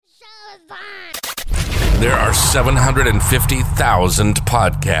There are 750,000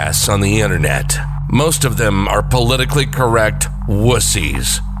 podcasts on the internet. Most of them are politically correct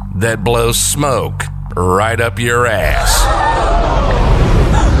wussies that blow smoke right up your ass.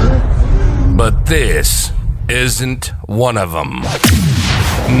 But this isn't one of them.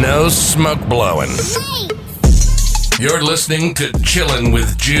 No smoke blowing. You're listening to Chillin'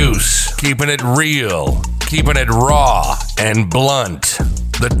 with Juice, keeping it real, keeping it raw and blunt.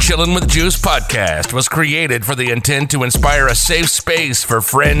 The Chillin' with Juice podcast was created for the intent to inspire a safe space for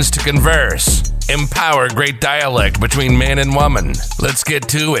friends to converse, empower great dialect between man and woman. Let's get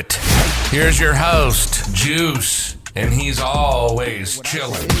to it. Here's your host, Juice, and he's always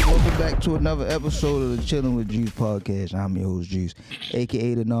chillin'. Welcome back to another episode of the Chillin' with Juice podcast. I'm your host, Juice,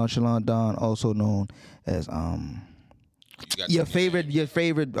 aka the Nonchalant Don, also known as your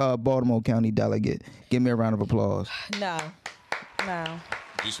favorite Baltimore County delegate. Give me a round of applause. No.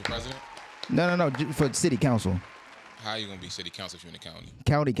 Juice for president? No, for city council. How you gonna be city council if you're in the county?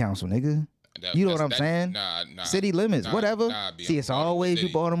 County council, nigga. You know what I'm saying? Nah. City limits, whatever. See, it's always you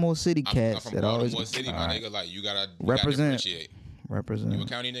Baltimore City cats. I'm from Baltimore City, my nigga. Like, you gotta differentiate. Represent. You a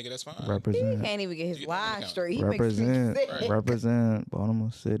county nigga, that's fine. Represent. He can't even get his line straight. He Represent. makes me sick. Represent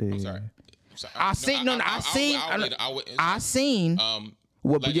Baltimore City. I'm sorry. I seen.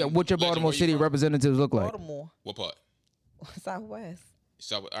 What your Baltimore City representatives look like? Baltimore. What part? Southwest.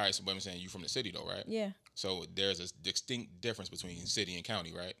 So, all right, so what I'm saying, you from the city though, right? Yeah. So there's a distinct difference between city and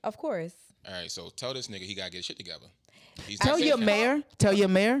county, right? Of course. All right, so tell this nigga he gotta get his shit together. Tell your mayor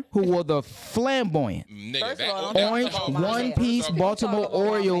who wore the flamboyant orange one-piece Baltimore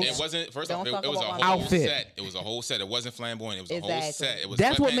Orioles. It wasn't. First off, it was a whole outfit. set. It was a whole set. It wasn't flamboyant. It was a whole set. It was.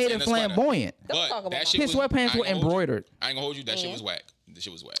 That's what made it flamboyant. But that shit his sweatpants were embroidered. I ain't gonna hold you. That shit was whack. The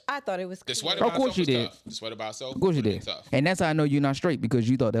shit was whack. I thought it was. The sweater. Of course you did. Tough. The sweater by itself. Of course you did. Tough. And that's how I know you're not straight, because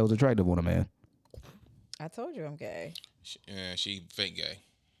you thought that was attractive on a man. I told you I'm gay. She fake gay.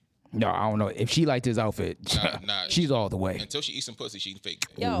 No, I don't know. If she liked his outfit, nah, she's all the way. Until she eats some pussy, she fake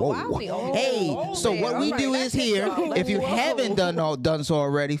gay. Yo, why we all Hey, so what we do is here, if you haven't done so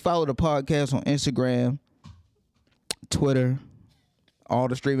already, follow the podcast on Instagram, Twitter, all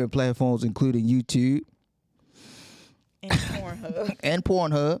the streaming platforms, including YouTube. And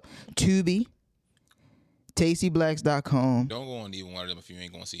Pornhub. Tubi. TastyBlacks.com. Don't go on either one of them if you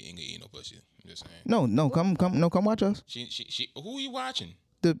ain't gonna see Inga eat no pussy. I'm just saying. No, come watch us. She who are you watching?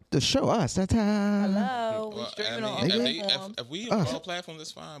 The show, us. That's how. Hello. We streaming on all platforms. If we on all platforms,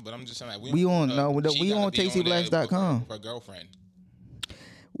 that's fine. But I'm just saying, like, we on TastyBlacks.com. For a girlfriend.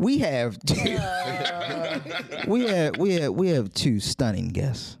 We have we have two stunning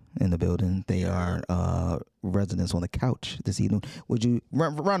guests in the building. They are residents on the couch this evening. Would you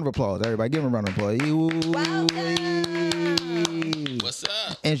round of applause, everybody? Give them a round of applause. What's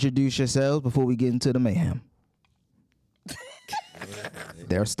up? Introduce yourselves before we get into the mayhem.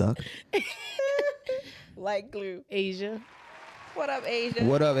 They're stuck. Like glue. Asia. What up, Asia?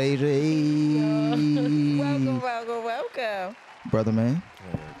 What up, Asia? Hey. Welcome. Brother man.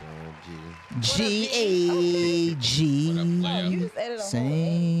 G-A-G. You just added a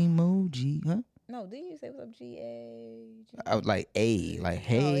Same OG, huh? No, did you say what's up, G-A-G? I was like A, like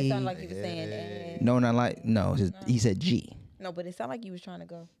hey. No, it sounded like you were saying A. No, not like, no. He said G. No, but it sounded like you was trying to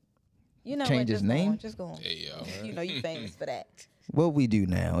go. You know Change what? his name? Just go on. Hey, yo. You know you famous for that. What we do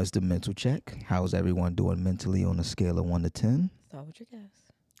now is the mental check. How's everyone doing mentally on a scale of 1 to 10? Start with your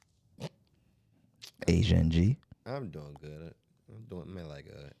guess. Asia and G. I'm doing good. I'm doing like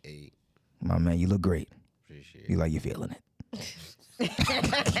a 8. My man, you look great. Appreciate You like you're feeling it.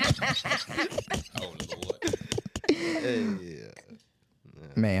 Oh, Lord. yeah.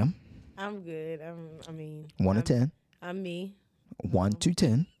 Ma'am, I'm good. 1 to 10. I'm me. 1 to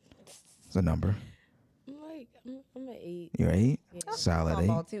 10 is a number. I'm an 8. You're 8? Yeah. Solid I'm 8.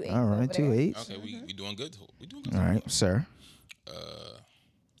 about 2 8s All right, over 2 there. 8s. Okay, we doing good. We doing good. All right, sir.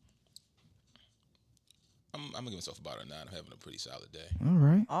 I'm gonna give myself about a 9. I'm having a pretty solid day. All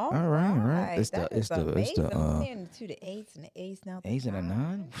right. All right. It's that the is amazing. I'm hearing the 2 to 8s and the 8s now. 8s and a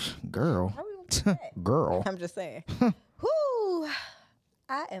 9. Girl. How we gonna do that? Girl. I'm just saying. Whoo!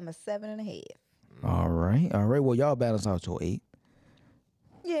 I am a 7.5. All right. Well, y'all balance out to 8.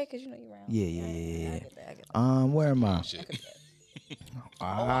 Yeah, because you know you're round. Yeah. I get that. Where am I? Shit.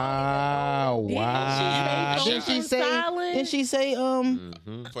 Wow. Did she say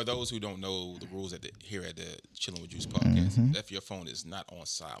For those who don't know the rules here at the Chillin' with Juice podcast, if your phone is not on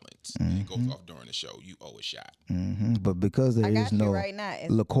silent and goes off during the show, you owe a shot. But because there is no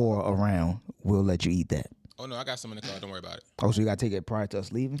liqueur around, we'll let you eat that. Oh no, I got some in the car. Don't worry about it. Oh, so you gotta take it prior to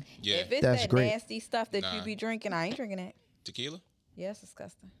us leaving? Yeah. If it's That's that great. nasty stuff that you be drinking, I ain't drinking that. Tequila? Yeah, it's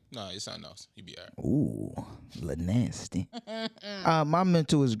disgusting. No, it's something else. You be all right. Ooh, little nasty. My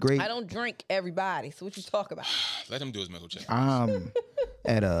mental is great. I don't drink everybody. So what you talk about? Let him do his mental check. I'm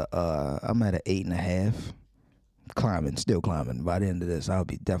at a 8.5. Still climbing. By the end of this, I'll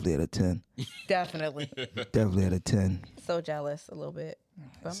be definitely at a 10. Definitely. Definitely at a 10. So jealous a little bit.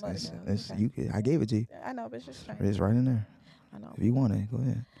 But I'm letting it go. Okay. I gave it to you. I know, but it's just strange. It's right in there. I know. If you want it, go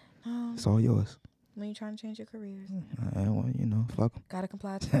ahead. It's all yours. When you trying to change your careers, Well, fuck 'em. gotta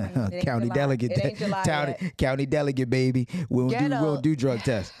comply to the name. County delegate. It ain't July yet. County delegate, baby. We'll do drug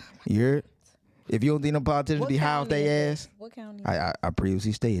tests. You heard? If you don't think no politicians What be high off county is their this? ass, What county? I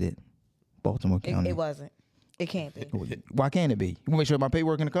previously stated Baltimore County. It wasn't. It can't be. Why can't it be? You want to make sure my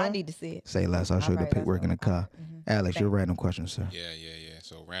paperwork in the car? I need to see it. Say less. I'll show you the Alright, paperwork in the car. Alex, your random question, sir. Yeah.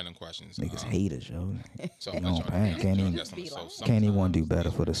 So random questions. Niggas hate us, yo. So They don't pay. Can't even want to do better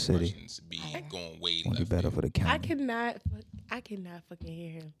for the city. Be going way Want to do left better for the county. I cannot fucking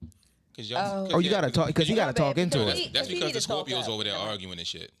hear him. Oh, you gotta talk because you gotta talk into it. That's he because need the to talk Scorpios up. over there arguing and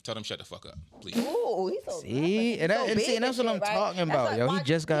shit. Tell them shut the fuck up, please. Ooh, he's so See, and that's what I'm talking about, yo. He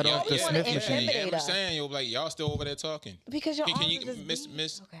just got off the Smith machine. Yeah, I'm saying, yo, like y'all still over there talking. Because your Can you, arms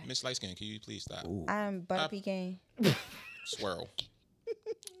is Miss Light Skin, can you please stop? I'm butter pecan. Swirl.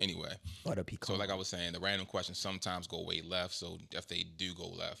 Anyway, Butter pecan. so like I was saying, the random questions sometimes go way left. So if they do go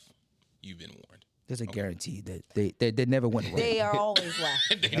left, you've been warned. There's a guarantee that they never went right. They are always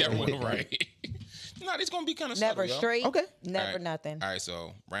left. They never went right. No, it's gonna be kind of Never straight. Okay. Never All right. nothing. All right,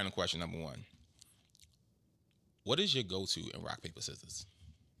 so random question number 1. What is your go-to in rock, paper, scissors?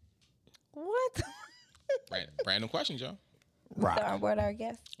 What? Random question, Joe. Rock. Sorry, what our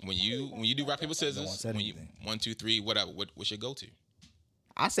guess? When you do rock, paper, scissors, said when you anything. 1, 2, 3, whatever, what's your go-to?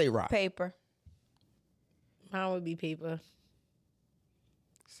 I say rock. Paper. Mine would be paper.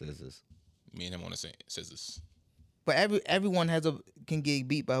 Scissors. Me and him on the same scissors. But everyone can get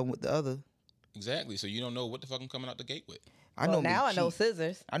beat by the other. Exactly. So you don't know what the fuck I'm coming out the gate with. I Well, normally now I know cheat.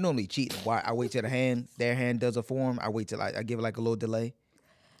 scissors. I normally cheat. Why? I wait till their hand does a form. I wait till I give it like a little delay.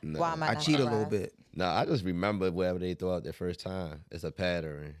 No. Why am I I not cheat a little surprised? bit. No, I just remember whatever they throw out the first time. It's a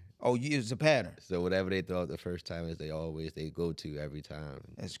pattern. Oh, it's a pattern. So whatever they throw out the first time is they go to every time.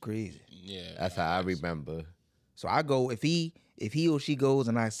 That's crazy. Yeah. That's how I remember. So I go if he or she goes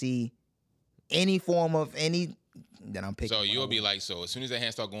and I see any form of any, then I'm picking. So you'll be like, so as soon as that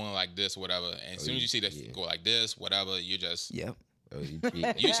hand start going like this, whatever, and as soon as you see that go like this, whatever, you just Yep. Oh, you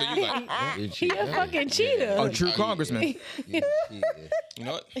cheating. you like, You He cheating. a fucking cheater. A true congressman. You cheating. you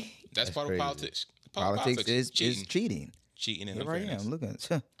know what? That's part crazy. of politics. Politics is cheating. Cheating and Here I unfairness. am. Look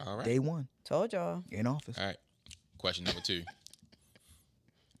at All right. Day one Told y'all. in office. All right. Question number 2.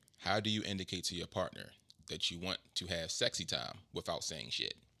 How do you indicate to your partner that you want to have sexy time without saying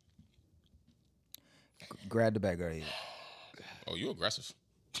shit? Grab the back of her head. Oh, you aggressive.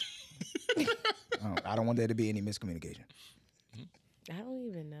 I don't want there to be any miscommunication. I don't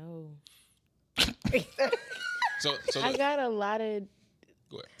even know. So I got a lot of.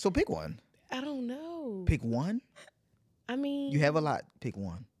 go ahead. So pick one. I don't know. Pick one. I mean, You have a lot. Pick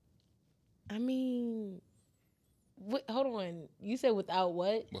one. I mean, hold on. You said without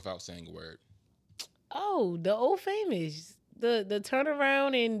what? Without saying a word. Oh, the old famous. The turn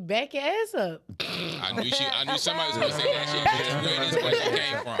around and back your ass up. I knew somebody was gonna say that shit. That's where this question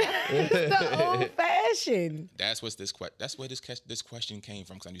came from. It's the old fashioned. That's where this question came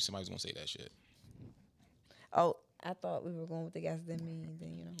from, because I knew somebody was gonna say that shit. Oh, I thought we were going with the guess then me.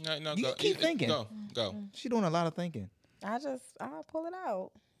 Then you know. No, You go. keep thinking. Go. She doing a lot of thinking. I'll pull it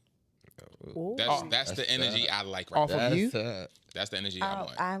out. Ooh. That's the energy I like right Off now. of you? That's the energy I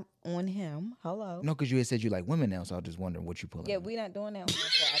want. I'm on him. Hello. No, because you had said you like women now, so I was just wondering what you pulling. Yeah, we not doing that.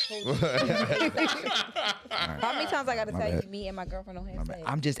 I told you. How many times I got to tell you, me and my girlfriend don't have sex?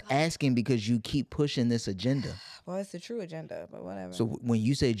 I'm just asking because you keep pushing this agenda. Well, it's the true agenda, but whatever. So when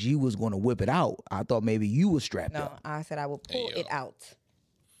you said you was going to whip it out, I thought maybe you was strapped no, up. I said I will pull Hey, yo. it out.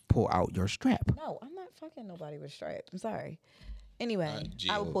 Pull out your strap. No, I'm not fucking nobody with strap. I'm sorry. Anyway, G.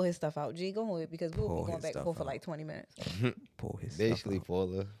 I will pull his stuff out. G, go ahead because we'll Pull be going his back and stuff forth for out. like 20 minutes. Pull his Basically, stuff out.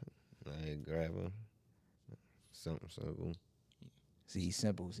 pull her, like grab her, something simple. See, he's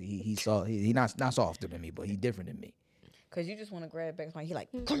simple. See, he not softer than me, but he's different than me. Because you just want to grab back. He like,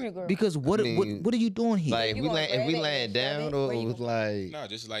 come here, girl. Because what mean, what are you doing here? Like You we gonna land, if grab we it and laying shove down, it? or Where it you was like, No,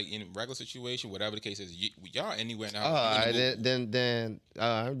 just like in regular situation, whatever the case is, y'all anywhere now. all right, then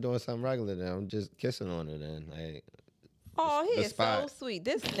I'm doing something regular. Then I'm just kissing on her. Then like Oh, he the is so spot. sweet.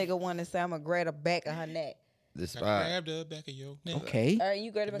 This nigga want to say I'm going to grab the back of her neck. the I spot. grab the back of your neck. Okay. All right,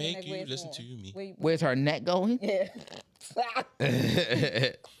 you grab the back of Make her neck. you where it's listen going? to me. Where you- Where's her neck going? Yeah.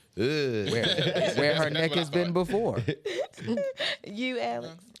 Where her neck has been before. You,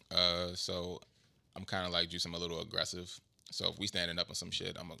 Alex. So I'm kind of like Juice. I'm a little aggressive. So if we standing up on some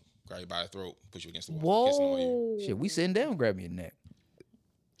shit, I'm gonna grab you by the throat, push you against the wall, kissing on you. Whoa. Shit, we sitting down, grab your neck.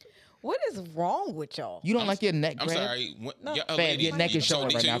 What is wrong with y'all? You don't like your neck I'm grabbed? sorry. No. Fam, your neck is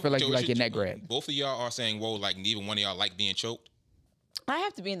showing right now. I feel like you like your neck grabbed. Both of y'all are saying, "Whoa!" Like neither one of y'all like being choked. I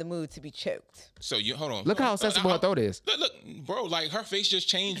have to be in the mood to be choked. So you hold on. Look how sensible her throat is. Look, bro. Like her face just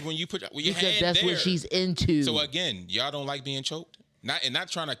changed when you put your Because hand that's there. what she's into. So again, y'all don't like being choked. Not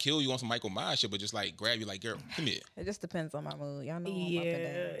trying to kill you on some Michael Myers shit, but just like grab you, like, girl, come here. It just depends on my mood. Y'all know I'm Yeah, up and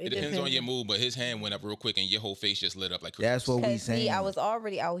down. It depends on your mood, but his hand went up real quick and your whole face just lit up like That's what we Cause saying. see, I was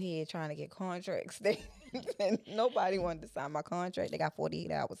already out here trying to get contracts. And nobody wanted to sign my contract. They got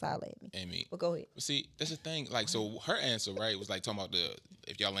 48 hours holler at me. And me. But go ahead. See, that's the thing. Like, so her answer, right, was like talking about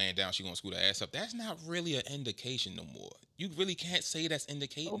if y'all laying down, she gonna scoot her ass up. That's not really an indication no more. You really can't say that's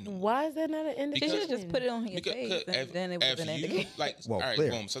indicating no more. Why is that not an She indication? should just put it on your face, and then it was an indication. Like, Well, all right,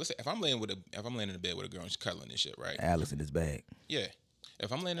 clear. boom. So let's say if I'm laying in the bed with a girl and she's cuddling and shit, right? Alice in his bag. Yeah.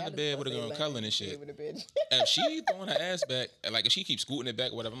 If I'm laying in the bed with a girl and cuddling and shit, With a bitch. if she throwing her ass back, like if she keeps scooting it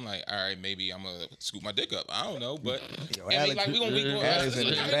back or whatever, I'm like, all right, maybe I'm gonna scoot my dick up. I don't know, but Yo, I mean, Alex- like we gonna Alex in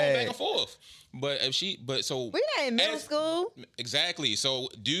his back bag. and forth. But if she, so We're not in middle as- school. Exactly. So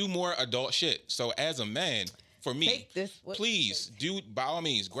do more adult shit. So as a man, for me, Take this- what- please do by all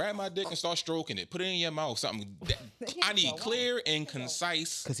means grab my dick and start stroking it. Put it in your mouth. Something I need clear and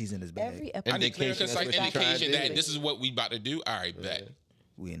concise. Because he's in his bag. Every I episode. need clear and Indication, concise that's what you trying to indication do. that this is what we about to do. All right, bet.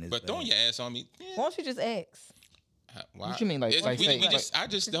 We in his But bag. throwing your ass on me. Why don't you just ask? Why? What you mean, like, It's- like we say- just, I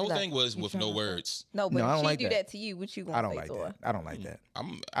just the whole Like, thing was you with no trying to- words. No, but No, I if don't she like do that. that to you, what you gonna I don't say like to her? that. I don't like that.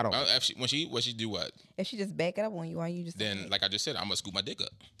 I I don't like if when she do what, If she just back it up on you, why you just then like I just said, I'm gonna scoop my dick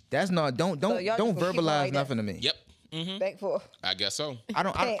up. That's not. Don't So y'all just gonna keep it verbalize like that? nothing to me. Yep. Mm-hmm. back for? I guess so. I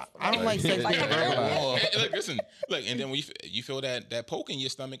don't. I don't like sex being verbalized. Hey, look, listen, look, and then when you feel that poke in your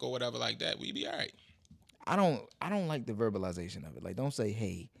stomach or whatever like that, we be all right. I don't like the verbalization of it. Like, don't say,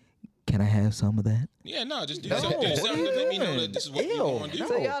 "Hey, can I have some of that?" Yeah, no, just do No, something. Do what something are to you let me know doing? that this is what we Ew. gonna do. No.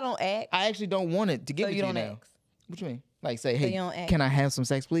 So y'all don't ask. I actually don't want it to give So it you to you don't now. ask. What you mean? Like, say, So "Hey, you don't ask. can I have some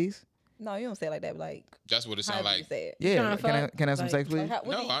sex, please?" No, you don't say it like that. But like, That's what it sounds however you like. say it. Yeah. trying to Can I fuck? have some Like- sex, please? What do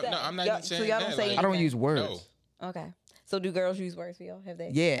No, you I'm say? not even Y'all- saying So y'all that, don't say like- I don't anything? use words. No. Okay. So do girls use words for y'all? Have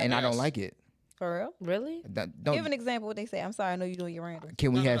they? Yeah, and I don't Yes. like it. For real? Really? Don't. Give an example what they say. I'm sorry, I know you're doing your random.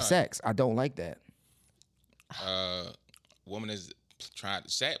 Can we No, have no. sex? I don't like that. Woman has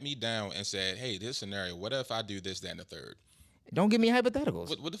sat me down and said, "Hey, this scenario. What if I do this, that, and the third? Don't give me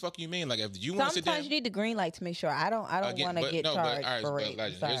hypotheticals. What the fuck you mean? Like if you want to sit down, Sometimes you need the green light to make sure. I don't again, want to but get no, charged but all right, for but rape.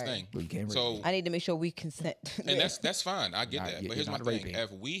 Legend, Sorry. here's the thing. We can't rape So I need to make sure we consent. and that's fine. I get Nah, that. you're But here's my not thing. raping.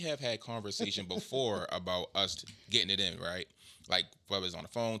 If we have had conversation before about us getting it in, right? Like whether it's on the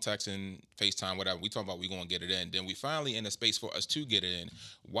phone, texting, FaceTime, whatever, we talk about we gonna get it in. Then we finally in a space for us to get it in.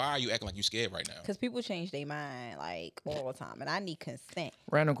 Why are you acting like you scared right now? Because people change their mind like all the time, and I need consent.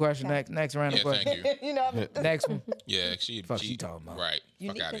 Random question. Next random Yeah, question. thank you. You know, Next one. Yeah, she Fuck she talking about? Right. you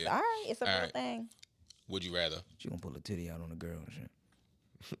Fuck need out of consent. here. All right, it's a All real right. thing. Would you rather? She gonna pull a titty out on a girl and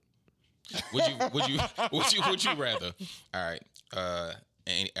shit. Would you rather? All right.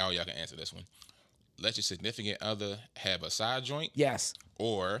 And all y'all can answer this one. Let your significant other have a side joint, Yes.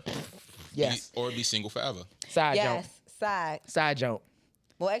 or Yes. be single forever. Side Yes, jump. side. Side jump.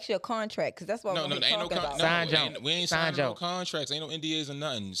 Well, actually, a contract, because that's what No, we're no, ain't no talking about. Side jump. We ain't Side signing no jump. contracts. Ain't no NDAs or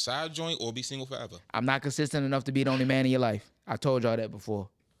nothing. Side joint or be single forever. I'm not consistent enough to be the only man in your life. I told y'all that before.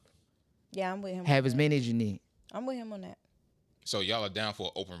 Yeah, I'm with him. Have as many as you need. I'm with him on that. So y'all are down for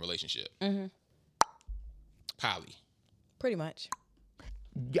an open relationship. Mm-hmm. Poly. Pretty much.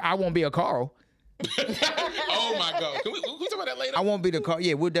 I won't be a Carl. Oh my God. Can we talk about that later? I won't be the Carl.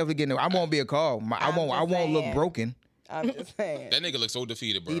 Yeah, we'll definitely get. I won't be a Carl. I I'm won't just look saying. broken. I'm just saying. That nigga looks so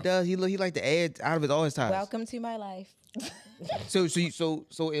defeated, bro. He does. He like to add out of all his ties. Welcome to my life. So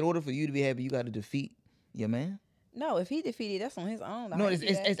in order for you to be happy, you got to defeat your man. No, if he defeated, that's on his own. No,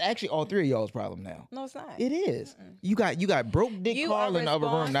 it's actually all three of y'all's problem now. No, it's not. It is. You got broke dick You Carl are in the other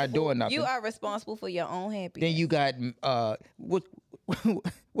room not doing nothing. You are responsible for your own happiness. Then you got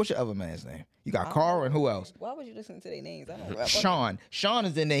what's your other man's name? You got Carl and who else? Why would you listen to their names? I don't know. Sean. Sean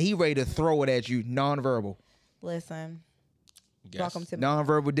is in there. He ready to throw it at you, nonverbal. Listen, Guess. welcome to my.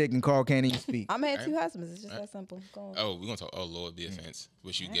 Nonverbal dick and Carl can't even speak. I'm had two husbands. It's just that simple. Go on. Oh, we're gonna talk. Oh Lord, be offense.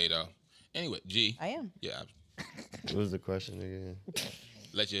 Wish you gay though. Anyway, G. I am. Yeah. What was the question again?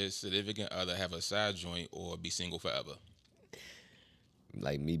 Let your significant other have a side joint or be single forever.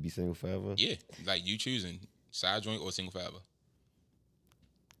 Like me be single forever? Yeah, like you choosing side joint or single forever.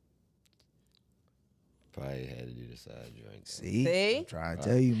 Probably had to do the side joint. See? I'm trying to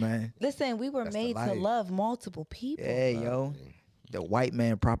tell you, man. Listen, we were That's the made to life. love multiple people. Yeah, yo. The white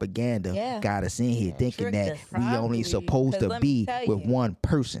man propaganda Yeah. got us in here thinking Tricked that us. we only Probably. supposed 'Cause to let me be tell with you, one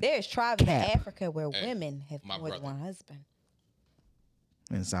person. There's tribes Cap. in Africa where Hey, women have my more than brother. one husband.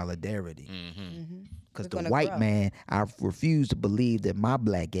 In solidarity. Mm-hmm. Because We're the gonna white grow. man, I refuse to believe that my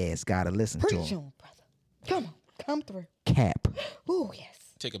black ass gotta listen to Preach him. on, brother. Come on, come through. Cap. Ooh, yes.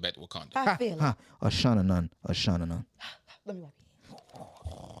 Take it back to Wakanda. I feel Huh. it. A shunanon. A shunanon. Let me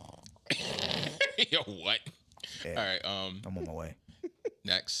Yo, what? Yeah. All right. I'm on my way.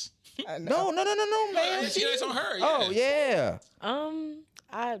 Next. No, man. She it's on her. Oh, yeah.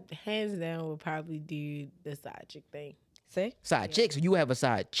 I hands down would probably do the side chick thing. See? Side chick. So you have a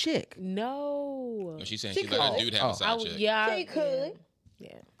side chick. No. No, she's saying She she let a could. dude have a side chick. Yeah, She could.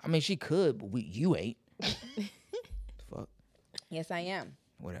 Yeah. I mean, she could, but you ain't. Fuck. Yes, I am.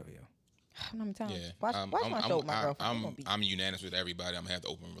 Whatever, yo. I'm telling you. Yeah. Watch my show with my girlfriend. We gonna be- I'm unanimous with everybody. I'm gonna have the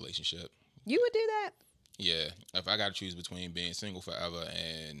open relationship. You would do that? Yeah. If I gotta choose between being single forever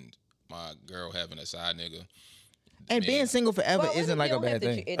and my girl having a side nigga. And being single forever Well, what if isn't you like a don't have bad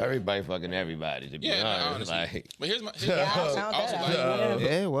to thing. choo- it- Everybody fucking everybody, to be Yeah, honest. honestly. Like, But here's my Yeah, I found also that like, out.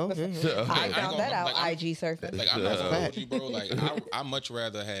 Yeah, well, yeah. I ain't found gonna- that out like, I'm- IG surfing. Like I'm not gonna fact. hold you, bro. Like I much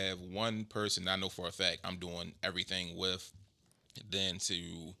rather have one person I know for a fact I'm doing everything with than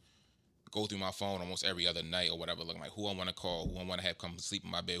to go through my phone almost every other night or whatever, looking like who I want to call, who I want to have come sleep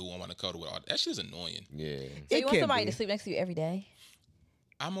in my bed, who I want to cuddle with. All that shit's annoying. yeah. So you want can somebody be. to sleep next to you every day?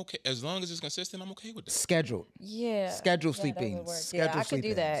 I'm okay as long as it's consistent. I'm okay with that. Scheduled. Yeah. Schedule Yeah, that sleeping. would work. Schedule Yeah, I could do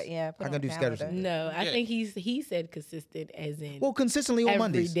sleep-ins. that. Yeah, put I it can on do the schedule calendar. sleep. No, I Yeah. think he said consistent as in Well, consistently on every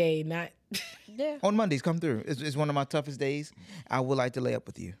Mondays. day, not Yeah. On Mondays, come through. It's one of my toughest days. I would like to lay up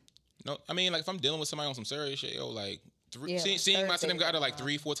with you. No, I mean like if I'm dealing with somebody on some serious shit, yo, like Yeah, seeing my Thursday significant other like is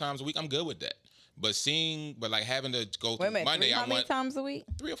 3-4 times a week, I'm good with that. But like having to go Wait a through minute. Monday, How I many want times a week?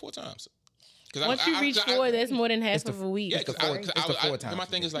 3 or 4 times. Cause once you reach 4, that's more than half the- of a week. Yeah, It's the because four- it's the four my times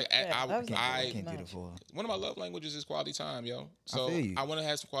thing a is week. like Yeah, that was not I good. can't do Much. the full. one of my love languages is quality time, yo. So feel you. I want to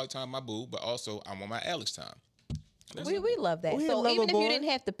have some quality time with my boo, but also I want my Alex time. We love that. We So a lover even if boy. you didn't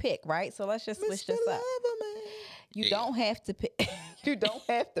have to pick, right? So let's just switch this up. You Yeah. don't have to pick. You don't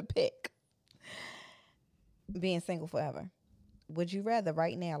have to pick being single forever. Would you rather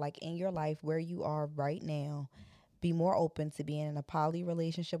right now, like in your life where you are right now, be more open to being in a poly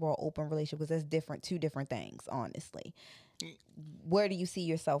relationship or open relationship? Because that's different, two different things, honestly. Where do you see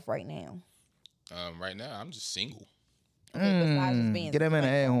yourself right now? Right now, I'm just single. Okay, besides just being Get him in the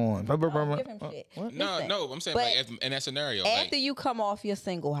air horn. Oh, give him shit. No, Listen, no, I'm saying but like in that scenario. after Like, you come off your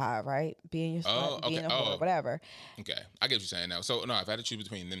single high, right? Being your Oh, being okay. a whore, Oh. whatever. okay, I get what you're saying now. So no, if I had to choose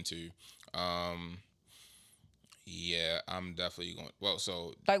between them two, yeah, I'm definitely going. Well,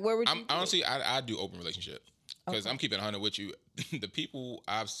 so Like where would you? I'm honestly, I do open relationship because I'm keeping 100 with you. The people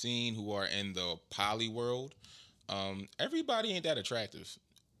I've seen who are in the poly world, everybody ain't that attractive,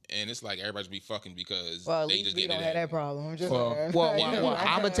 and it's like everybody's be fucking because Well, at they least just we getting don't it have in. that problem. I'm just Well, saying.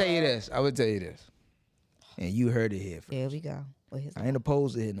 I'm gonna tell you this. I would tell you this, and you heard it here first. Here we go. With his, I ain't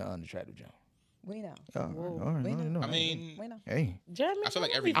opposed to hitting the unattractive jump. we know. All right, we know. I mean, We know. hey, I feel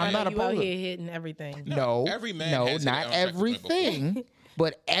like every I'm not you out opposed. here hitting everything. no, every man no, has hit not an unattractive joint before. everything,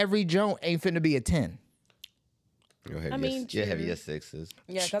 but every joint ain't finna be a 10. You'll have, I mean, you'll have true. your sixes.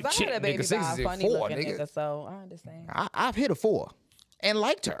 Yeah, because I Shit, had a baby nigga, six by is a at funny four, looking nigga. nigga, so I understand. I've hit a 4 and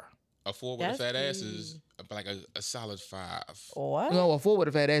liked her. A 4 with a That's fat ass crazy. is like a solid 5. What? No, a 4 with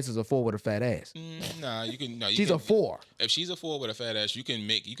a fat ass is a 4 with a fat ass. Nah, you can. No, you She's can, a 4. If she's a 4 with a fat ass, you can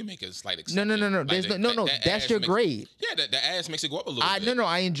make a slight No, exception. no, no, no. Like There's the- no. that That's ass your makes- grade. Yeah, the ass makes it go up a little bit. No.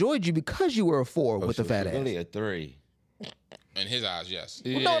 I enjoyed you because you were a 4 with a So fat she's ass. really a 3. In his eyes, yes.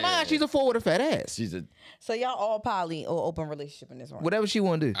 Well, no, nah, she's a 4 with a fat ass. She's a. So y'all all poly or open relationship in this room? Whatever she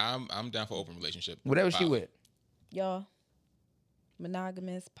want to do. I'm down for open relationship. Whatever she Wow. with. Y'all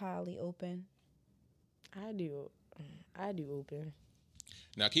monogamous, poly, open. I do open.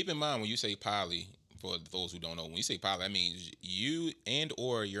 Now, keep in mind when you say poly, for those who don't know, when you say poly, that means you and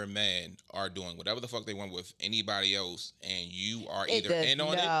or your man are doing whatever the fuck they want with anybody else, and you are It either does in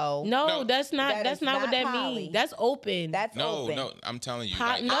on it. no. No, that's not. That that's is not what not that poly. means. That's open. That's No, open. no, I'm telling you. No.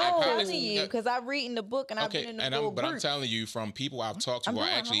 I'm poly- telling you because I read in the book and I've Okay, been in the and full I'm group. telling you from people I've talked to I'm who are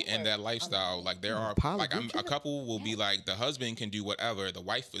doing actually in homework. that lifestyle. Like there are poly like group a couple will be like the husband can do whatever, the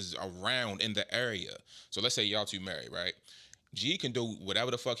wife is around in the area. So let's say y'all two married, right? G can do whatever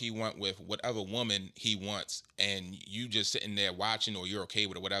the fuck he want with whatever woman he wants, and you just sitting there watching, or you're okay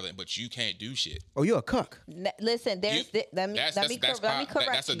with it, whatever. But you can't do shit. Oh, you're a cuck. Listen, there's let me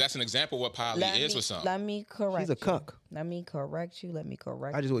correct you. That's an example of what poly is with something. Let me correct She's a cuck. you. Let me correct you. Let me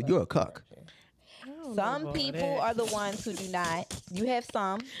correct I just you. you're a cuck. Some people are the ones who do not. You have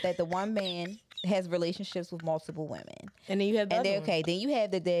some that the one man has relationships with multiple women. And then you have the And other they're one. okay. Then you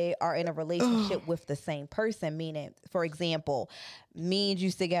have that they are in a relationship with the same person, meaning, for example, me and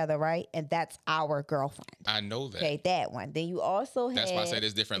you's together, right? And that's our girlfriend. I know that. Okay, that one. Then you also have. That's why I said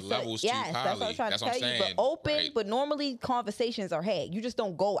there's different levels yes, to that's what I'm poly. trying That's to what tell I'm you. saying. But open, Right. but normally conversations are had. You just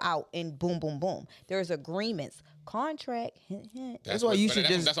don't go out and boom, boom, boom. There's agreements, contract. Hint, hint. That's why you but should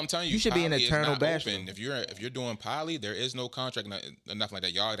that's, just. that's what I'm telling you. You should be an Poly is eternal not bachelor. open. If you're doing poly, there is no contract, nothing like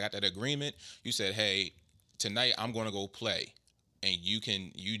that. Y'all got that agreement. You said, hey, tonight I'm going to go play. And you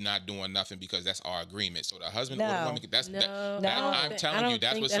not doing nothing because that's our agreement. So the husband or the No. woman, that's No, that, I that- don't I'm think- I telling don't you,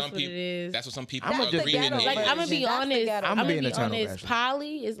 that's think what that's some what it people. is. That's what some people I'ma just be an agreement ghetto is. Like I'm gonna be That's the honest. ghetto I'm I'ma be gonna an be eternal honest. bachelor.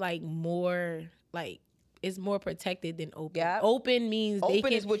 Poly is like more like it's more protected than open. Yep. Open means they Open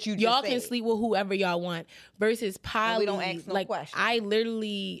can is what you just y'all can said. sleep with whoever y'all want. Versus poly, don't ask no like questions. I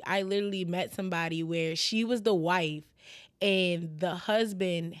literally met somebody where she was the wife and the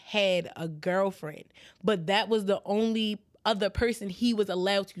husband had a girlfriend, but that was the only other person he was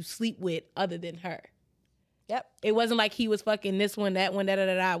allowed to sleep with other than her. Yep. It wasn't like he was fucking this one, that one,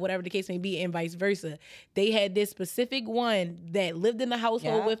 whatever the case may be, and vice versa. They had this specific one that lived in the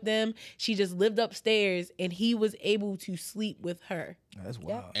household Yeah. with them. She just lived upstairs, and he was able to sleep with her. That's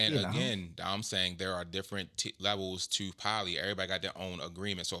wild. And You know. again, I'm saying there are different levels to poly. Everybody got their own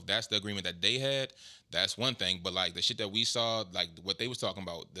agreement. So if that's the agreement that they had, that's one thing. But like the shit that we saw, like what they was talking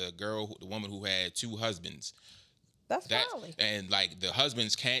about, the woman who had 2 husbands. That's That poly. and like the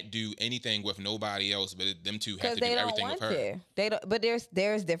husbands can't do anything with nobody else, but them 2 have Because to do they don't everything want with her. to. They don't. But there's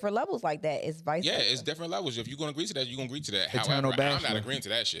different levels like that. It's vice Yeah, versa. it's different levels. If you're gonna agree to that, you're gonna agree to that. Eternal However, I'm Bachelor. not agreeing to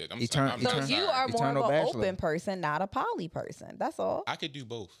that shit. I'm So sorry. you are more Eternal of an Bachelor. open person, not a poly person. That's all. I could do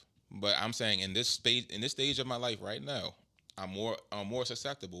both, but I'm saying in this stage of my life right now, I'm more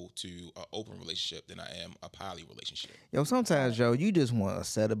susceptible to an open relationship than I am a poly relationship. Yo, sometimes, yo, you just want a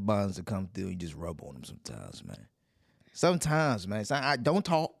set of buns to come through and just rub on them sometimes, man. Sometimes, man. So I don't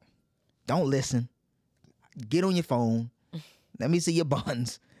talk. Don't listen. Get on your phone. Let me see your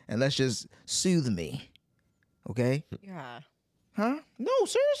buns. And let's just soothe me. Okay? Yeah. Huh? No,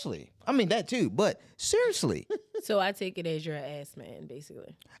 seriously. I mean, that too. But seriously. So I take it as you're an ass man,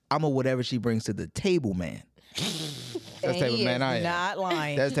 basically. I'm a whatever she brings to the table, man. That's the And type of he man is I am. not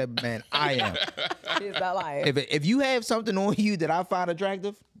lying. That's the type of man I am. He's not lying. If you have something on you that I find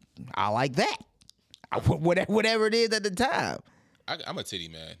attractive, I like that. Whatever it is at the time. I'm a titty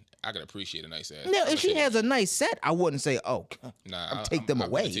man. I can appreciate a nice ass. Now, I'm a if she titty has man. a nice set, I wouldn't say, "Oh, Nah, take them I've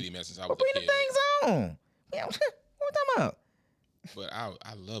away." been a titty man since I But was bring a the kid. things on. Yeah, what we talking about? But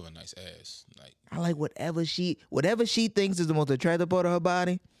I love a nice ass. Like I like whatever she thinks is the most attractive part of her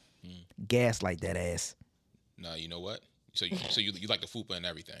body. Gaslight that ass. nah, you know what? So you like the fupa and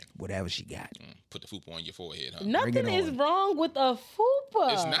everything. Whatever she got. Put the fupa on your forehead, huh? Nothing it is on. wrong with a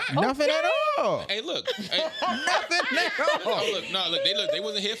fupa. It's not. Nothing at all. Hey, look. Hey, Nothing at all. They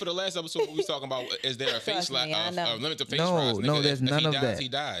wasn't here for the last episode. We was talking about is there a face Trust me, I know. limit to face No, rise? no, Nigga, there's if none he of dies, that. He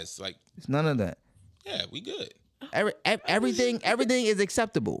dies. Like, It's none of that. yeah, we good. Everything is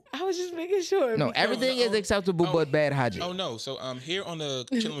acceptable. I was just making sure. No, because- everything is acceptable but bad hygiene. Oh no! So here on the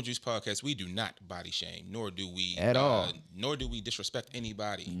Chillin' with Juice podcast, we do not body shame, nor do we At all. nor do we disrespect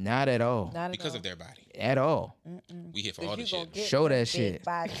anybody Not at all. Not at because all. of their body. At all. We here for all the You gonna shit. get Show them that big shit.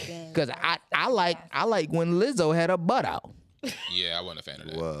 body things. Cause I like when Lizzo had her butt out. Yeah, I wasn't a fan of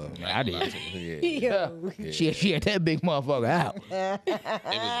that. Well, I I ain't gonna lie did. to you. Yo. She had that big motherfucker out. It was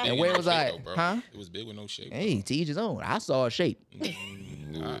big And with where no was shape, I? though, bro. Huh? It was big with no shape. Hey, to each his own. I saw a shape.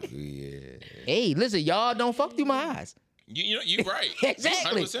 Nah. Hey, listen, y'all don't fuck through my eyes. You right.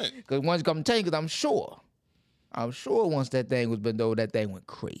 Exactly. 100%. Because once come tell you, because I'm sure once that thing was bent over, that thing went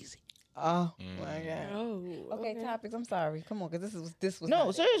crazy. Oh my god. Oh, Okay, topics. I'm sorry. Come on, because this was No, not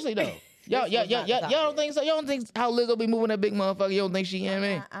it. seriously though. Y'all was not the don't topic. think so? Y'all don't think how Lizzo be moving that big motherfucker? You don't think she can,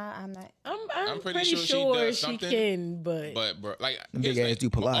 man? I'm not. I'm pretty pretty sure she sure does she something, can, but But like Them here's big the ass thing.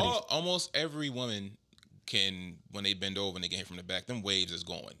 do Pilates. Almost every woman can, when they bend over and they get hit from the back, them waves is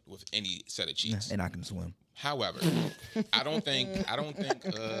going with any set of cheeks. And I can swim. However, I don't think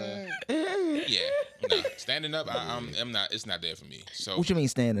yeah, no. Standing up, I'm not. It's not there for me. So What you mean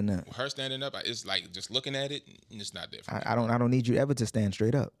standing up? her standing up, it's like just looking at it, it's not there for me. I don't need you ever to stand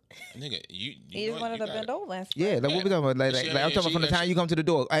straight up. Nigga, you He know just what? wanted You to got bend it. over and Yeah, like what we talking about? Like, She- I'm talking about from the she- time you come to the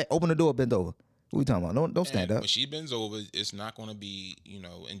door. I open the door, bend over. What we talking about? Don't stand And up. when she bends over, it's not going to be, and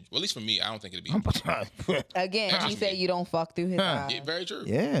well, at least for me, I don't think it'll be. again, That's he just said me. you don't fuck through his eyes. Yeah, very true.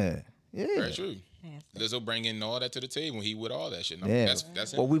 Yeah. Very true. Lizzo bringing all that to the table. He with all that shit. Yeah.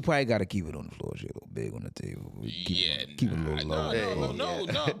 That's Well, him. we probably got to keep it on the floor shit a little big on the table. Keep it a little low.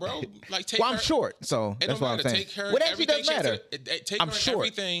 No, bro. Like, take Well, her. I'm short, so It that's don't what I'm matter. saying. Take her. Well, that actually everything doesn't she matter. take I'm her short.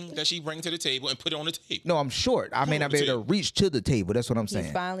 everything that she brings to the table and put it on the table. No, I'm short. I may not be able to reach to the table. That's what I'm He's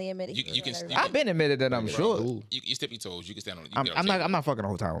saying. finally admitted. You can. I've been admitted that I'm short. You step your toes. You can stand on. You I'm get on not. table. I'm not fucking the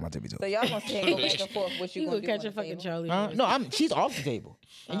whole time with my tippy toes. So y'all gonna say go back and forth? What you You gonna gonna do? catch on a the fucking table? Charlie. Huh? horse. No, she's off the table,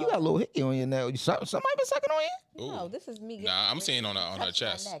 and you got a little hickey on your neck. Somebody been sucking on you? No, this is me. Nah, I'm seeing on her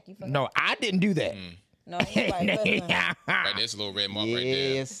chest. No, I didn't do that. No, he's like, listen. Right there's a little red mark right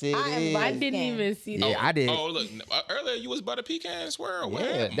there. Yes, it I am is. I didn't even see that. Yeah, I did. Oh, look. Earlier you was butter pecan swirl. What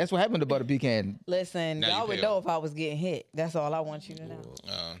Yeah, happened? that's what happened to Butter Pecan. Listen, Now y'all you would pale. know if I was getting hit. That's all I want you to know.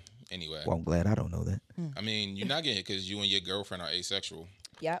 Anyway, Well, I'm glad I don't know that. I mean, you're not getting it because you and your girlfriend are asexual.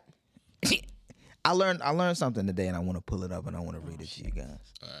 Yep. I learned something today, and I want to pull it up, and I want to read it to you guys.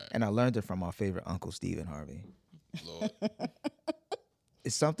 Right. And I learned it from my favorite Uncle Stephen Harvey. Lord.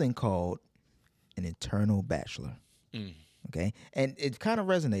 It's something called an Eternal Bachelor. Okay, and it kind of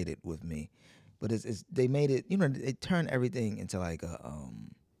resonated with me, but it's they made it. They turned everything into like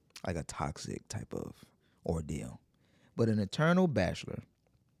a toxic type of ordeal. But an Eternal Bachelor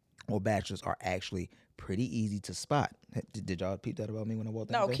or bachelors are actually pretty easy to spot. Did y'all peep that about me when I walked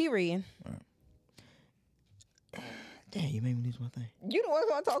in? No, today? keep reading. Damn, you made me lose my thing. You the one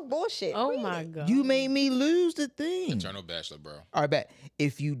gonna talk bullshit. Oh my god. You made me lose the thing. Eternal Bachelor, bro. All right, bet.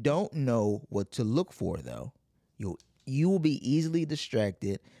 If you don't know what to look for, though, you will be easily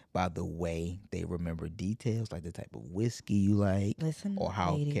distracted by the way they remember details, like the type of whiskey you like, Listen, or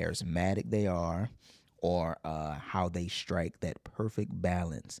how ladies. charismatic they are, or how they strike that perfect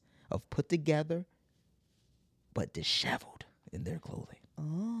balance of put together but disheveled in their clothing.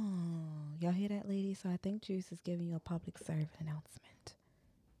 Oh, y'all hear that, ladies? So I think Juice is giving you a public service announcement.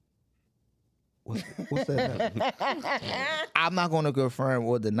 What's that? I'm not going to confirm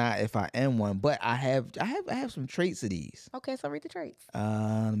or deny if I am one, but I have some traits of these. Okay, so read the traits.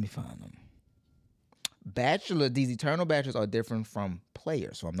 Let me find them. These Eternal Bachelors are different from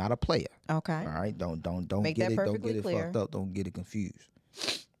players, so I'm not a player. Okay. All right, don't Make get that it, don't perfectly get it clear. fucked up, don't get it confused.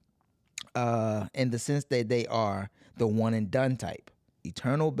 In the sense that they are the one and done type.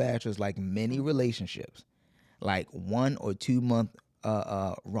 Eternal Bachelors, like many relationships, like 1 or 2 month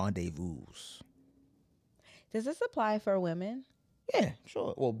rendezvous. Does this apply for women? Yeah,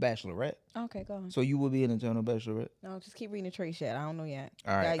 sure. Well, Bachelorette. Okay, go on. So you would be an Eternal Bachelorette. No, just keep reading the trait shit. I don't know yet.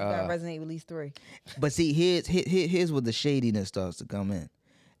 All right, You gotta resonate with at least 3. But see, here's where the shadiness starts to come in.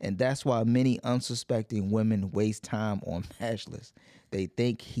 And that's why many unsuspecting women waste time on bachelors. They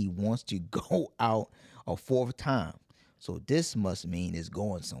think he wants to go out a 4th time. So this must mean it's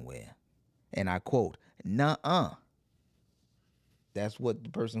going somewhere. And I quote, nuh-uh. That's what the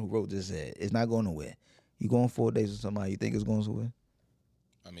person who wrote this said. It's not going nowhere. You go on 4 days with somebody, you think it's going somewhere?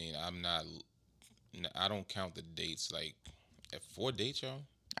 I mean, I don't count the dates. Like, at 4 dates, y'all?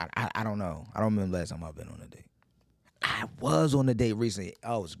 I don't know. I don't remember the last time I've been on a date. I was on a date recently.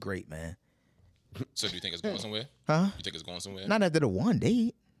 Oh, it was great, man. So do you think it's going somewhere? Huh? You think it's going somewhere? Not after the 1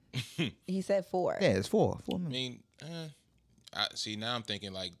 date. He said 4. Yeah, it's 4. 4 I minutes. mean, see, now I'm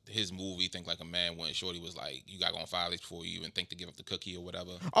thinking like his movie, think like a man when Shorty was like, you got to go on 5 dates before you even think to give up the cookie or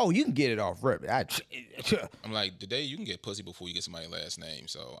whatever. Oh, you can get it off rip. I'm like, today you can get pussy before you get somebody's last name.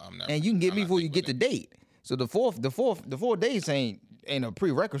 So I'm not. And you can get I'm me not before you thinking get the with date. So the 4 days ain't a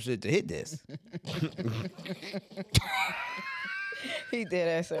prerequisite to hit this. He did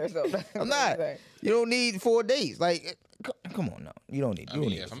answer. So I'm not. You don't need 4 dates. Like, come on, no. You don't need. I You don't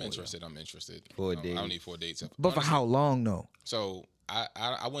mean, need if I'm 4 interested, I'm interested. 4 I don't dates. need 4 dates. But for how long though? So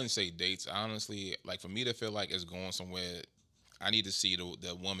I wouldn't say dates. Honestly, like for me to feel like it's going somewhere, I need to see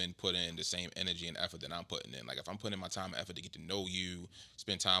the woman put in the same energy and effort that I'm putting in. Like if I'm putting in my time and effort to get to know you,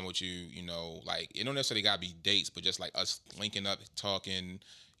 spend time with you, like it don't necessarily gotta be dates, but just like us linking up, talking,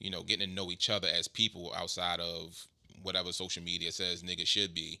 getting to know each other as people outside of whatever social media says niggas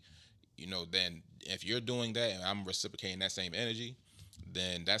should be, then if you're doing that and I'm reciprocating that same energy,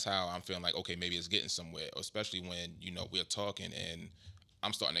 then that's how I'm feeling like, okay, maybe it's getting somewhere, especially when, we're talking and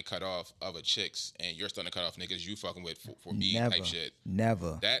I'm starting to cut off other chicks and you're starting to cut off niggas you fucking with for me Never. type shit.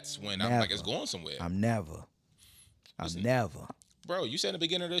 Never. That's when I'm like, it's going somewhere. I'm never. Bro, you said in the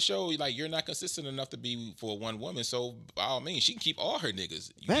beginning of the show, like, you're not consistent enough to be for one woman. So, by all means, she can keep all her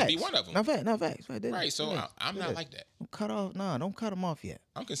niggas. You can be one of them. No facts. Right, so I'm not like that. Don't cut off. Nah, don't cut them off yet.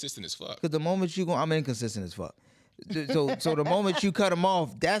 I'm consistent as fuck. Because the moment you go, I'm inconsistent as fuck. So the moment you cut them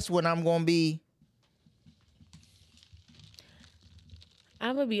off, that's when I'm gonna be.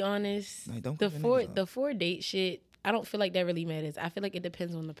 I'm gonna be honest. Like, don't the cut your four niggas off. the 4 date shit, I don't feel like that really matters. I feel like it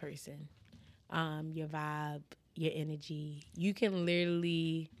depends on the person, your vibe, your energy. You can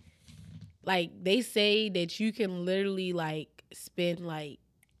literally like they say that you can literally like spend like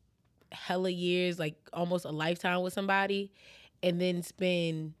hella years, like almost a lifetime with somebody, and then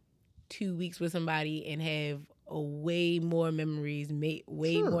spend 2 weeks with somebody and have a way more memories,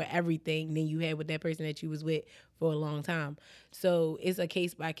 way more everything than you had with that person that you was with for a long time. So it's a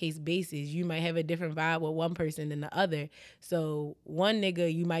case by case basis. You might have a different vibe with one person than the other. So one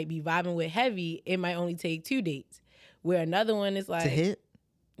nigga you might be vibing with heavy, it might only take 2 dates. Where another one is like To hit?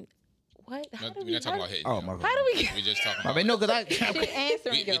 What? We're not talking about hitting. Oh, my God. How do we? We just talking I about. mean, no, because I. She's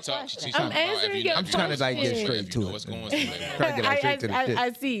answering your question. She's I'm talking about if answering you your know- I'm trying to like get question. straight if you to know it. what's going on. Like, Trying to get like straight to the shit.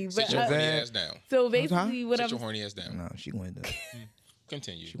 I see. But sit your What horny that? ass down. so basically, what Sit I'm your horny ass down. No, she gonna hit this.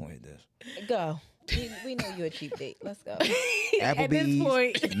 Continue. She gonna hit this. Go. We know you a cheap date. Let's go. at this Applebee's,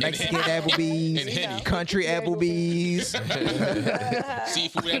 point, Mexican Applebee's, And Henny. country Applebee's,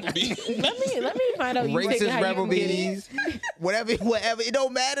 Seafood Applebee's. let me find out. You take it racist how you can get it. Applebee's, whatever. It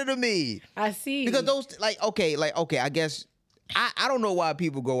don't matter to me I see. because those okay. I guess I don't know why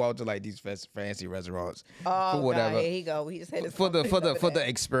people go out to like these fancy restaurants Oh, for whatever God, here he go. He just had his for the phone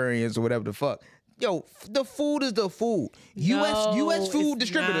experience or whatever the fuck. Yo, the food is the food. No, U.S. food it's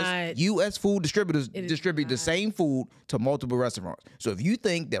distributors. not. U.S. food distributors It is distribute the not. same food to multiple restaurants. So if you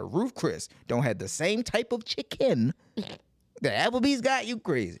think that Ruth Chris don't have the same type of chicken that Applebee's got, you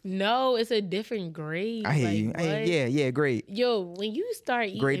crazy. No, it's a different grade. I hear Like, you. what? Yeah, great. Yo, when you start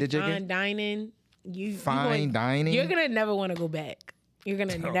eating Graded chicken? fine dining, Fine dining? you're gonna never want to go back. You're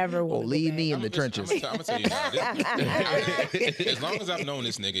gonna never Oh, want to leave go me back. in the trenches. I'm gonna tell you now. As long as I've known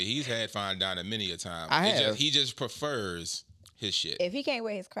this nigga, he's had fine dining many a time. I have. He just prefers his shit. If he can't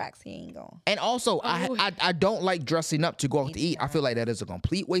wear his Crocs, he ain't going. And also, Oh. I don't like dressing up to go out to eat. I feel like that is a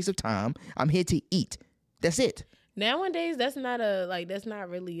complete waste of time. I'm here to eat. That's it. Nowadays, that's not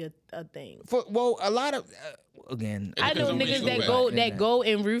really a thing. A lot of again. I know depends on where you niggas go that at. go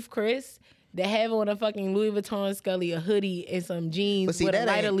in Ruth Chris that have on a fucking Louis Vuitton Scully, a hoodie, and some jeans But see, with a that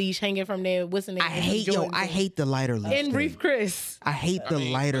lighter ain't- leash hanging from their what's the name? I hate the lighter leash. in thing. Ruth Chris. I hate the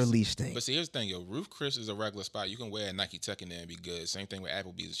lighter but- leash thing. But see, here's the thing, yo. Ruth Chris is a regular spot. You can wear a Nike Tech in there and be good. Same thing with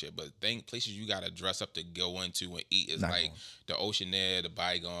Applebee's and shit. But places you gotta dress up to go into and eat is Not like going. the Oceanair, the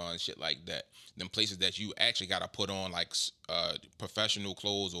Bygone, shit like that. Them places that you actually gotta put on like professional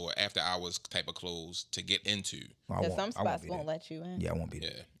clothes or after hours type of clothes to get into. Because some spots won't let you in. Yeah, I won't be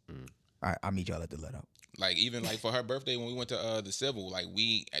there. Yeah. I'll meet y'all at the let up. Like even like for her birthday when we went to the Civil, like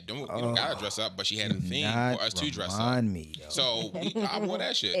we don't gotta dress up, but she had a theme Not for us to dress up. remind me, yo. So I wore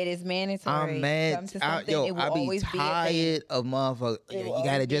that shit. It is mandatory. I'm mad. Come to something, it will I be always be a thing. tired of motherfuckers. It You will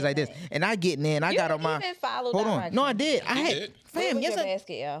gotta always dress be a like this. thing. And I get in there and I You got on didn't my. even follow Hold on. No, I did. I You had. did. What Fam, was yes, your I.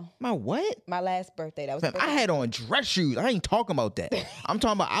 basket, yo? My what? My last birthday. That was Fam, I had on dress shoes. I ain't talking about that. I'm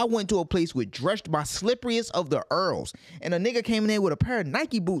talking about I went to a place with dressed my slipperiest of the Earls. And a nigga came in there with a pair of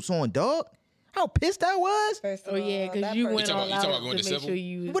Nike boots on, dog. How pissed I was. First of Oh yeah, all, because that you person- went talking all about- you talking out about going to to make Civil? sure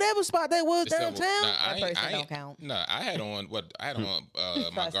you. Whatever spot that was The Civil. downtown. Nah, I person ain't, don't count. Nah, I had on my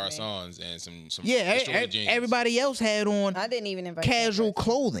Trust me. garçons and some Yeah, distorted jeans. everybody else had on I didn't even invite that casual person.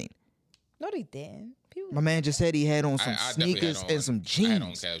 clothing. No, they didn't. People, My man just said he had on I some definitely had sneakers on- and some I had on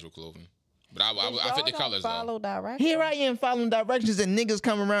jeans. casual clothing, but I fit the Y'all don't colors though. follow directions. Here I am following directions and niggas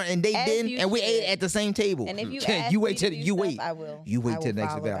come around and they As didn't, you and we should. ate at the same table. And if you Yeah, ask you me wait to till do you stuff, wait. I will. You wait I till the will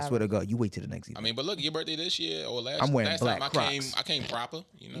next follow event. I swear to directions. God, you wait till the next I event. mean, but look, your birthday this year or last? I'm wearing last black time Crocs. I came proper,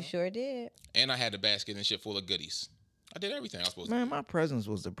 you know, You sure did. and I had the basket and shit full of goodies. I did everything I was supposed Man, my presence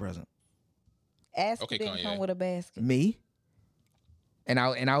was the present. Ask Okay, didn't Kanye. come with a basket. Me, and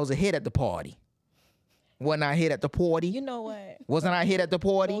I was a hit at the party. Wasn't I hit at the party? You know what? Wasn't I hit at the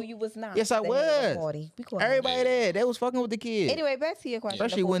party? No, you was not. Yes, I They had a was. party. Be quiet. Everybody Yeah. there, they was fucking with the kids. Anyway, back to your question.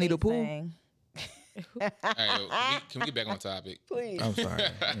 Especially Winnie the Pooh. thing. to. All right, yo, can we get back on topic? Please. I'm sorry.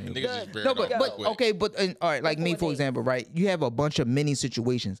 Niggas just bear No, it but off real quick. okay, but all right, like me Before for they- example, right? You have a bunch of mini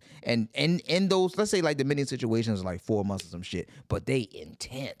situations, and in those, let's say like the mini situations are like 4 months or some shit, but they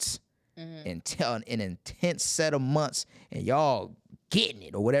intense, until an intense set of months, and y'all getting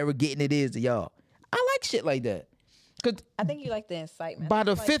it or whatever getting it is to y'all. I like shit like that. Cause I think you like the excitement. by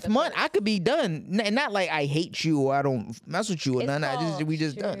the Like fifth month, I could be done. Not like I hate you or I don't mess with you or It's nothing. called We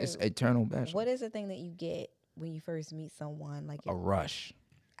just done. It's true. Eternal Bachelor. What is the thing that you get when you first meet someone? Like A rush.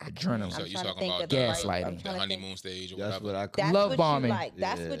 Adrenaline. So I'm you trying to talking think about of the the, right- Gaslighting. I'm the trying to think. honeymoon stage or That's whatever. what I call That's Love what bombing. You like.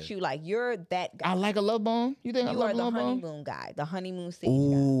 That's Yeah. what you like. You're that guy. I like a love bomb. You think I You love are a the love bomb? honeymoon guy, the honeymoon stage guy.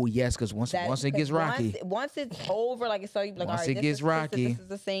 Oh yes, because once That- it gets 'cause rocky, Once it's over, like it's so you be like, Once all right, it this gets is, rocky. This is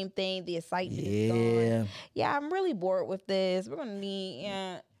the same thing. The excitement is yeah. gone. Yeah, I'm really bored with this. We're gonna need.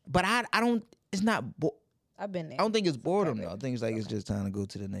 Yeah, But I don't. It's not. I've been there. I don't think it's boredom though. I think it's like it's just time to go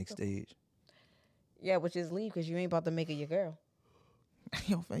to the next stage. Yeah, which is leave because you ain't about to make it your girl.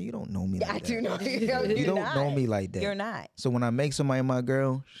 Yo, fam, you don't know me like I that. do know You don't know me like that. You're not. So when I make somebody my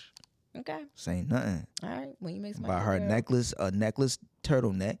girl, Okay. say nothing. All right. When you make somebody Buy her a necklace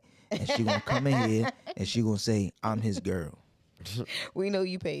turtleneck, and she gonna come in here and she gonna say, I'm his girl. We know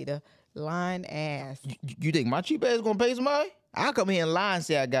you paid a line ass. You think my cheap ass gonna pay somebody? I'll come here and lie and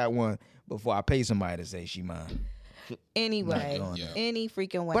say I got one before I pay somebody to say she mine. Anyway, Not doing that. any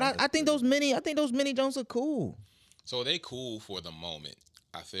freaking way. But I think those mini Jones are cool. So they cool for the moment.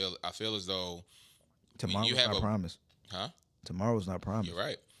 I feel as though Tomorrow's you have not promised. huh? Tomorrow's not promised. You're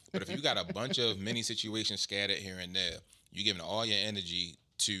right. But if you got a bunch of mini situations scattered here and there, you giving all your energy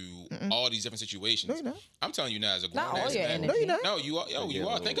to all these different situations. No, you're not. I'm telling you now, as a grown Not all ass your man. energy. No, you're not. No, you are. Yo, you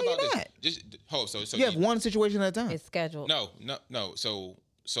are. Think No, about you're this. not. Just hope so. You have one situation at a time. It's scheduled. No.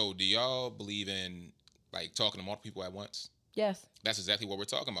 So do y'all believe in like talking to multiple people at once? Yes. That's exactly what we're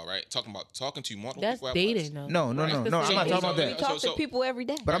talking about, right? Talking to multiple That's people at dating, once. though. No. Right. I'm not talking about We that. talk to people every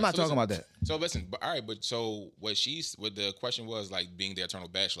day. But I'm not So talking listen, about that. So listen, but all right, but so what the question was like being the Eternal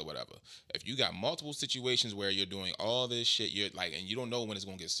Bachelor, whatever. If you got multiple situations where you're doing all this shit, you're like, and you don't know when it's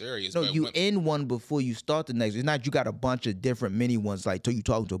gonna get serious. No, but you when, in one before you start the next. It's not you got a bunch of different mini ones, like till you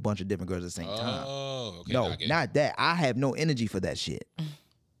talking to a bunch of different girls at the same time. Oh, okay. No, I get it. not that. I have no energy for that shit.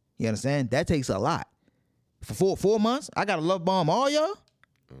 You understand? That takes a lot. For 4 months, I got to love bomb all y'all?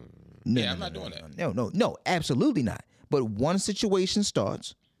 Yeah, I'm not doing that. No, absolutely not. But one situation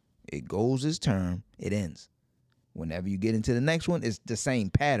starts, it goes its term, it ends. Whenever you get into the next one, it's the same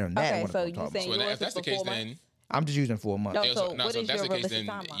pattern. That Okay, one so I'm you talking saying about. So yours if that's is the for case, 4 then months? I'm just using 4 months. No, yeah, so so what if is that's your the case, realistic then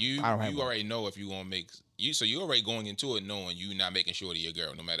timeline? you I don't have one. already know if you gonna make so you already going into it knowing you not making sure to your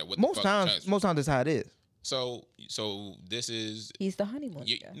girl, no matter what. Most the fuck times that's how it is. So this is He's the honeymoon.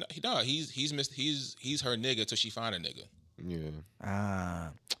 you, no, he's her nigga till she find a nigga. Yeah.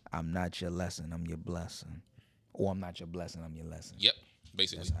 I'm not your lesson, I'm your blessing. Or I'm not your blessing, I'm your lesson. Yep,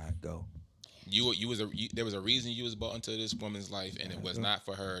 basically. That's how it go. There was a reason you was brought into this woman's life, and it was not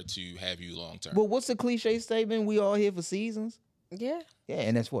for her to have you long term. But what's the cliche statement? We all here for seasons? Yeah. Yeah,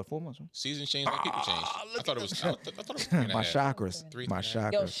 and that's what, 4 months, right? Seasons change like people change. I thought it was. I thought it was 3.5. My chakras. Three, My three. Yo,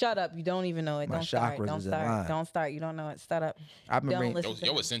 chakras. shut up. You don't even know it. My Don't start. chakras Don't is in start. line. Don't start. You don't know it. Shut up. I've been Don't bringing, listen to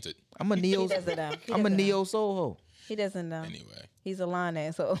Yo him. was sent it I'm a neo. He doesn't know. He I'm a doesn't know. neo soho. He doesn't know. anyway. He's a line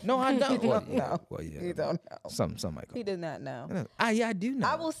asshole. No, I don't. He Well, don't yeah. know. Well, yeah. He don't know. Something like He that. does not know. I do know.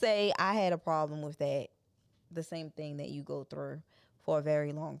 I will say I had a problem with that. The same thing that you go through for a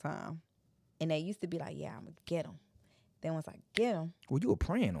very long time. And they used to be like, yeah, I'm going to get him. Then once I get him, Well, you were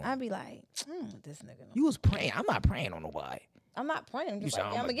praying on. I'd be like, this nigga. You was praying. I'm not praying on nobody. I'm not praying. I'm You just said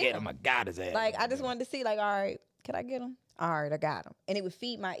like, I'm I'm gonna going to get him. I got his ass. Like, I just wanted to see, like, all right, can I get him? All right, I got him. And it would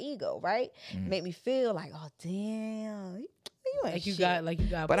feed my ego, right? Make me feel like, oh, damn. You ain't Like you shit.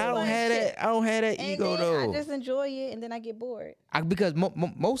 got. But I don't like have shit. that. I don't have that And ego then though. I just enjoy it, and then I get bored. Because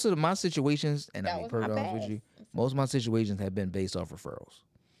most of my situations, and That I mean, was my perfectly honest with past. you, most of my situations have been based off referrals.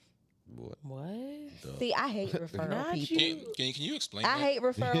 What? See, I hate referral Not people. Can you explain? I that? hate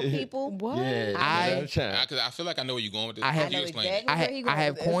referral people. What? Yeah. I- Because I feel like I know where you're going with this. I have- Can you know explain exactly- it? Where he going I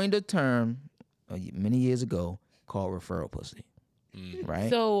have with this? coined a term many years ago called referral pussy. Right?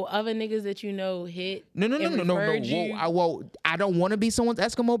 So other niggas that you know hit. No. and referred you- I don't want to be someone's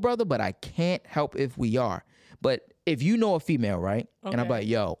Eskimo brother, but I can't help if we are. But if you know a female, right? And I'm Okay. like,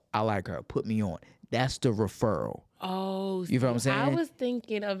 yo, I like her. Put me on. That's the referral. Oh, You feel what I'm see, I saying? was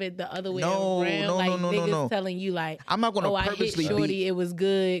thinking of it the other way No, around. no, like no, no, niggas no. telling you like, I'm not gonna oh, I hit purposely shorty, be. it was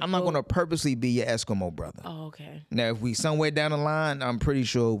good. I'm not Go- gonna purposely be your Eskimo brother. Oh, okay. Now, if we somewhere down the line, I'm pretty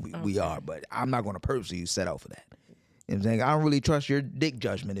sure we are, but I'm not gonna purposely set out for that. You know what I'm saying? I don't really trust your dick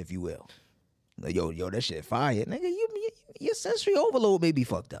judgment, if you will. Like, yo, that shit fire, nigga. Your sensory overload may be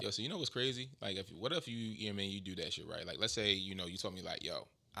fucked up. Yo, so you know what's crazy? Like, what if you know what I mean, you do that shit, right? Like, let's say, you told me, like, yo,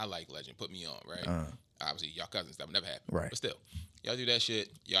 I like Legend, put me on, right? Obviously, y'all cousins, that would never happen. Right. But still, y'all do that shit,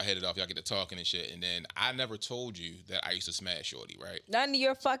 y'all hit it off, y'all get to talking and shit, and then I never told you that I used to smash Shorty, right? None of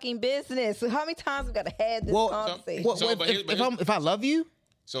your fucking business. So how many times we gotta have this Well, conversation? Well, So, but if I love you,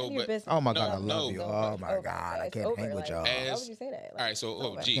 So, None of your but, business. oh my No, God, I love no. you. So Oh it's my over. God, I It's can't over. hang with Like, y'all. why would you say that? all right, so, it's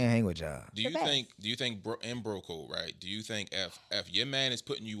over. G, Can't hang with y'all. do you The best. think in bro code, right? Do you think if your man is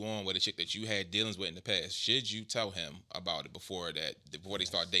putting you on with a chick that you had dealings with in the past, should you tell him about it before they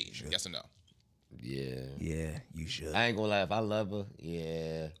start dating? Yes or no? Yeah. Yeah, you should. I ain't gonna lie. If I love her,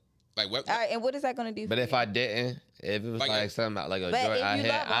 yeah. Like what? All right, and what is that gonna do? But for if you? I didn't, if it was Like, like something like a But joint if I you hit,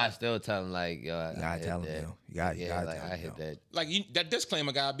 love her- I still tell him like, yo, I gotta hit tell him, that. yo. You gotta like tell I him, hit yo. that. Like that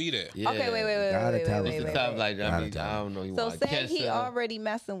disclaimer gotta be there. Yeah. Okay, wait, Gotta tell wait, him. It's wait, the type wait. like Gotta I mean, tell I don't know. You So want say kiss he her. already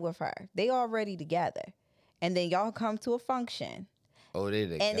messing with her. They already together. And then y'all come to a function. Oh, they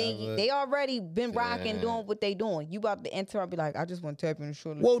together. And then they already been rocking, doing what they doing. You about to enter and be like, I just want to tap you in the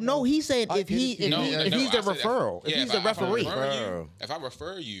shoulder. Well, no, he's saying if he's the referral, if he's the referee. If I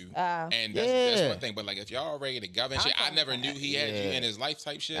refer you, and that's one thing. But like, if y'all already together and shit, I never knew he had you in his life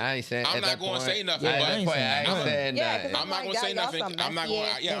type shit. I ain't saying. I'm not going to say nothing. I'm not going to say nothing. I'm not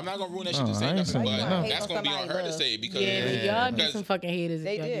going to ruin that shit to say nothing. But that's going to be on her to say because y'all be some fucking haters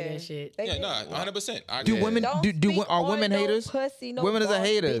if y'all do that shit. Yeah, no, 100%. Do women are women haters? Women are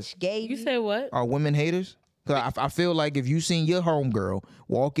haters. You say what? Are women haters? Cause I feel like if you seen your homegirl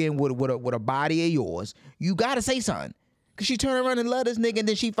walk in with a body of yours, you gotta say something. Cause she turn around and love this nigga, and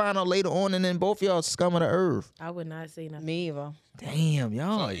then she find out later on, and then both y'all scum of the earth. I would not say nothing. Me either. Damn,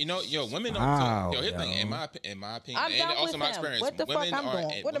 y'all. So, women don't. Wow, Here's the thing. In my opinion, I'm and also with my him. experience, What the fuck women I'm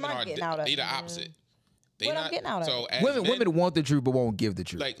doing? What am I getting out of They it? the opposite. What I'm getting out of so it? as Women want the truth but won't give the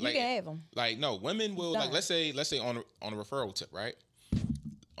truth. You can have them. Like no, women will Done. like let's say on a referral tip, right?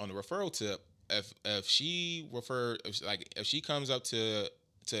 On the referral tip, if she if she comes up to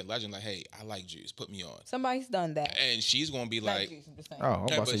Legend like, hey, I like Juice, put me on. Somebody's done that. And she's gonna be like, oh, I'm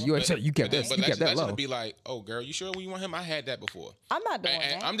about to say you kept that low. Legend be like, oh girl, you sure you want him? I had that before. I'm not doing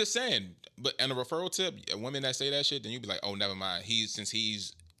that. I'm just saying, but in a referral tip, women that say that shit, then you be like, oh, never mind. Since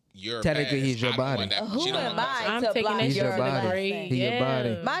he's your technically past, he's your body. Who am I I'm to taking block that He's shit your to body. the grave. He's your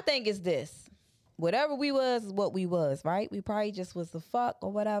body. My thing is this. Whatever we was is what we was, right? We probably just was the fuck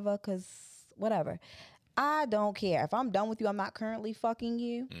or whatever, because whatever. I don't care. If I'm done with you, I'm not currently fucking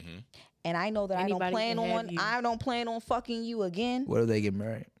you. Mm-hmm. And I know that I don't plan on fucking you again. What if they get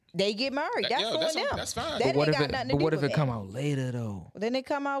married? They get married. That's on them. That's fine. That But ain't got nothing to do what if with it come out later though? Then it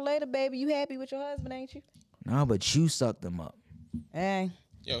come out later, baby. You happy with your husband, ain't you? No, but you sucked them up. Hey.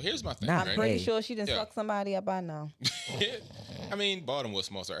 Yo, here's my thing. Nah, I'm right? pretty sure she done suck somebody up by now. I mean, Baltimore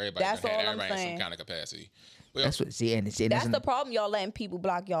small, so everybody That's all I'm everybody has some saying. kind of capacity. But That's what. See, That's the problem. Y'all letting people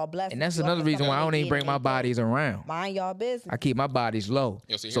block y'all blessings. and that's Y'all another let reason why I don't somebody even bring get my in bodies around. Mind y'all business. I keep my bodies low.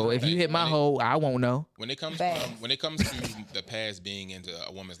 Yo, see, here's So the if you thing. hit my hole, I won't know. when it comes Facts. when it comes to the past being into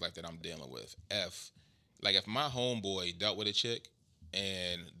a woman's life that I'm dealing with, if my homeboy dealt with a chick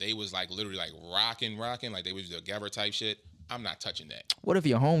and they was like literally like rocking, like they was together type shit, I'm not touching that. What if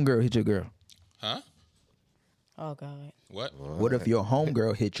your homegirl hit your girl? Huh? Oh God. What? What if your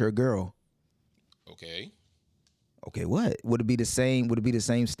homegirl hit your girl? Okay. Okay, what? Would it be the same? Would it be the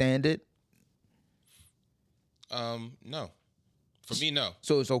same standard? No. For me, no.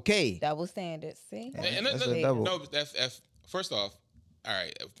 So it's okay. Double standards. See? And That's a double. No, if first off, all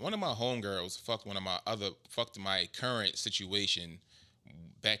right, if one of my homegirls fucked my current situation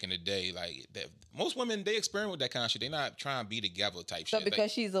back in the day, like that, most women they experiment with that kind of shit. They not trying to be together type So shit.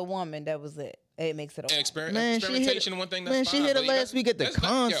 because she's a woman, that was it. It makes it a Experimentation, one thing. That's she fine, hit her but last week at the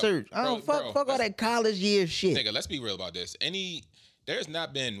concert. I don't fuck all that college year shit. Nigga, let's be real about this. There's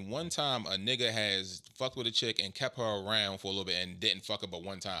not been one time a nigga has fucked with a chick and kept her around for a little bit and didn't fuck her but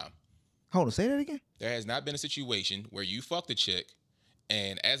one time. Hold on, say that again. There has not been a situation where you fucked a chick,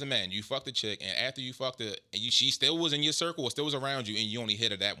 and as a man, you fucked a chick, and after you fucked her, and she still was in your circle or still was around you, and you only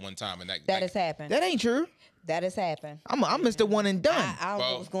hit her that one time, and that has happened. That ain't true. That has happened. I'm Mr. One and done. I don't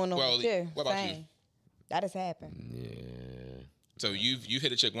know what's going on with you. What about you? That has happened. Yeah. So you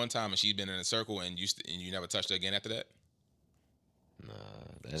hit a chick one time and she's been in a circle and you never touched her again after that? Nah,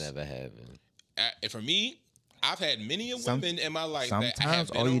 that never happened. And for me, I've had many women in my life that I have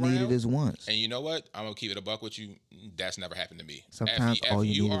Sometimes been all you around, needed is once. and you know what? I'm gonna keep it a buck with you. That's never happened to me. Sometimes all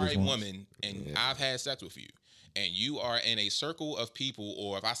you needed are is a once. woman and I've had sex with you, and you are in a circle of people,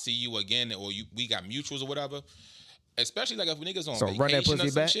 or if I see you again, or we got mutuals or whatever. Especially like if niggas on vacation run that pussy or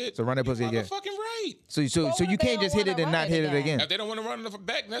some back. shit. So run that pussy again. Fucking right. So you can't just hit it and not hit it again. If they don't want to run it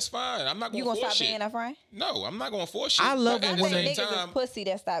back, that's fine. I'm not going You to gonna force stop shit. being a friend? No, I'm not going to force shit. I love But when at the women- same Niggas is time, pussy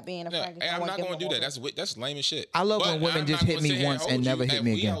that stop being a yeah, friend. I'm not going to do that. That's lame as shit. I love But when women I'm just not hit gonna me sit here once and hold never you. hit If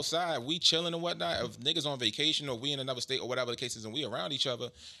me we again. outside, we chilling and whatnot. If niggas on vacation or we in another state or whatever the case is, and we around each other,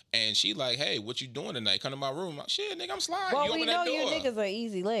 and she like, hey, what you doing tonight? Come to my room. Like, shit, nigga, I'm sliding. Well, you we open know that you door. niggas are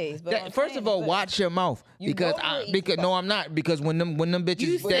easy lays. But First of all, watch your mouth because no, I'm not because when them bitches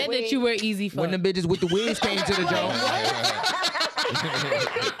You said that you were easy fuck. when them bitches with the wigs came to the joint.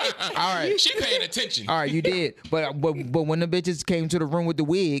 All right. She paying attention. All right, you did, but when the bitches came to the room with the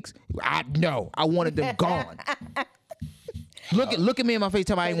wigs, I wanted them gone. Look at me in my face,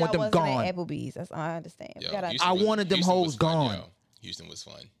 tell me I didn't want them gone. Applebee's, that's I understand. Yo, Gotta- Houston I was- wanted them Houston hoes was fun, gone. yo. Houston was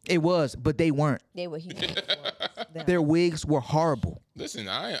fun. It was, but they weren't. They were huge. Their wigs were horrible. Listen,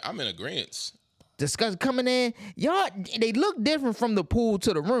 I'm in agreement. Discuss coming in, y'all. They look different from the pool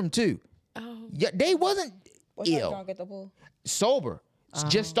to the room too. Oh. Yeah, they wasn't What time ill, drunk at the pool? sober.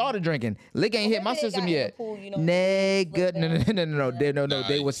 Just started drinking. Lick ain't hit my system yet. Nigga, no.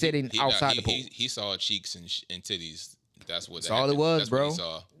 They were sitting outside the pool. He saw cheeks and titties. That's all it was, bro.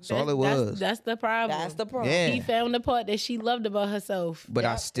 That's all it was. That's the problem. That's the problem. Yeah. He found the part that she loved about herself. But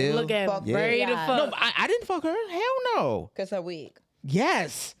I still look at him. Ready to fuck. No, I didn't fuck her. Hell no. Because her wig.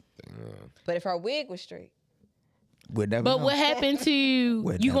 Yes. But if her wig was straight. We'd never know. What happened to you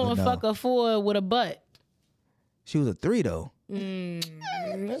gonna fuck a 4 with a butt? She was a 3 though. Okay.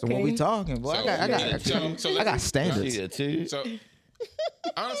 So what we talking, boy? I got standards. So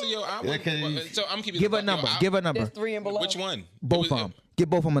honestly, yo, I'm keeping. Give her a number. Give her a number. There's 3 and below. Which one? Both of them. Give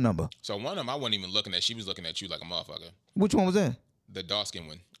both of them a number. So one of them I wasn't even looking at. She was looking at you like a motherfucker. Which one was that? The dark skin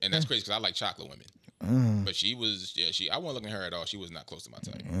one, and that's crazy because I like chocolate women. But she was, I wasn't looking at her at all. She was not close to my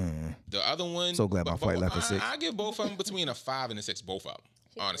type. The other one, so glad my flight left at 6. I give both of them between a 5 and a 6. Both of them,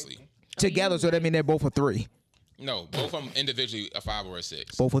 honestly. Together, so that mean they're both a 3. No, both of them individually a 5 or a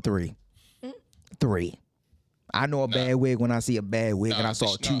 6. Both a 3. 3. I know a bad wig when I see a bad wig, and I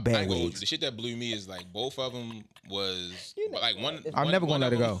saw 2 bad wigs. The shit that blew me is like both of them was like one. I'm never gonna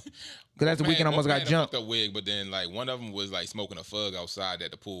let it go. Cause that's the weekend I almost got jumped. A wig, but then like one of them was like smoking a fug outside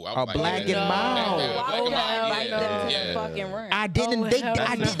at the pool. A black and mild. I didn't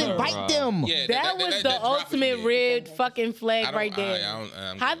invite them. Yeah, that was the ultimate red fucking flag right there.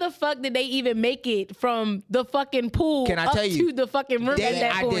 How the fuck did they even make it from the fucking pool to the fucking room at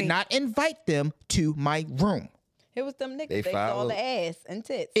that point? I did not invite them to my room. It was them niggas. They saw the ass and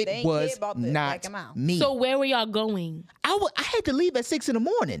tits. It was not me. So where were y'all going? I had to leave at 6 in the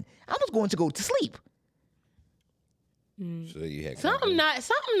morning. I was going to go to sleep. So you had something not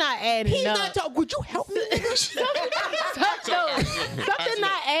adding He's up. Not talking. Would you help me? something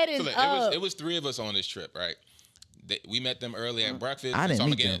not adding up. It was 3 of us on this trip, right? We met them early at breakfast. I didn't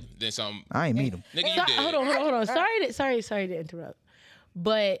meet them. Then some. I ain't meet them. Nigga, you did. Hold on. Sorry to interrupt.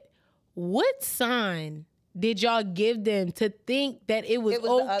 But what sign did y'all give them to think that it was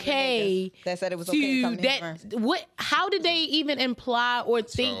okay? That said it was okay to come in. How did they even imply or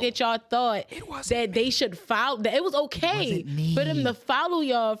think that y'all thought that they should follow? That it was okay for them to follow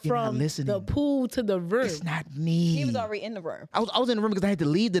y'all from the pool to the room? It's not me. He was already in the room. I was in the room because I had to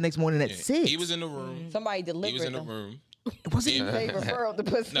leave the next morning at 6. He was in the room. Somebody delivered. He was in the room. Was it? They referred the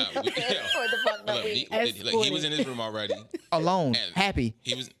pussy. No, he was in his room already. Alone, happy.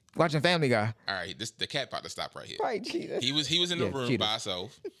 He was watching Family Guy. All right, the cat about to stop right here. Right, cheetah. He was in the room by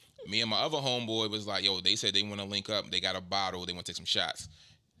himself. Me and my other homeboy was like, yo, they said they want to link up. They got a bottle. They want to take some shots.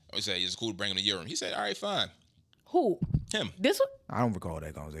 I said, it's cool to bring him to your room. He said, all right, fine. Who? Him. This one? I don't recall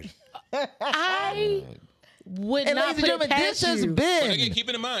that conversation. I would not put it past you. But again, keep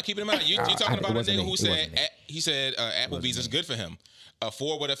it in mind. You're talking about a nigga who said Applebee's is good for him. A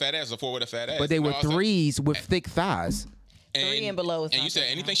 4 with a fat ass, But they were 3s with thick thighs. 3 and below. And you said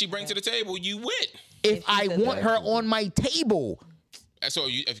anything she brings to the table, you with. If I want her on my table. So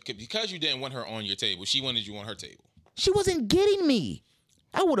because you didn't want her on your table, she wanted you on her table. She wasn't getting me.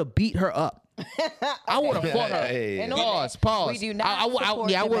 I would have beat her up. I would have fought her. Hey. Pause. We do not support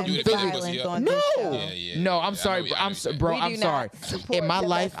domestic violence on this show. No, I'm sorry, I'm sorry. In my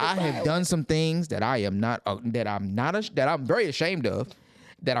life, I have done some things that I'm very ashamed of,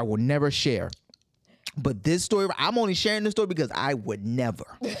 that I will never share. But this story, I'm only sharing this story because I would never.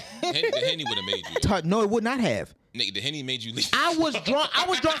 The Henny would have made you. No, it would not have. Nigga, the Henny made you leave. I was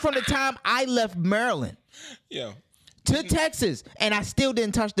drunk from the time I left Maryland. Yeah. To Texas, and I still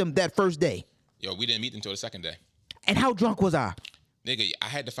didn't touch them that first day. Yo, we didn't meet them until the second day. And how drunk was I? Nigga, I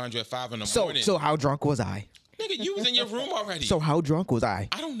had to find you at 5 in the morning. So how drunk was I? Nigga, you was in your room already. So how drunk was I?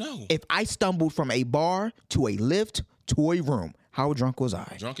 I don't know. If I stumbled from a bar to a lift to a room, how drunk was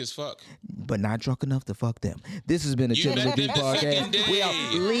I? Drunk as fuck. But not drunk enough to fuck them. This has been a Chillin' with G podcast. We are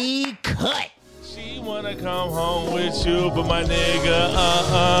lead cut. She wanna come home with you, but my nigga,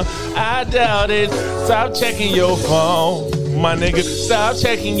 I doubt it. Stop checking your phone, my nigga. Stop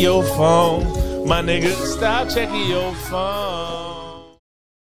checking your phone, my nigga. Stop checking your phone.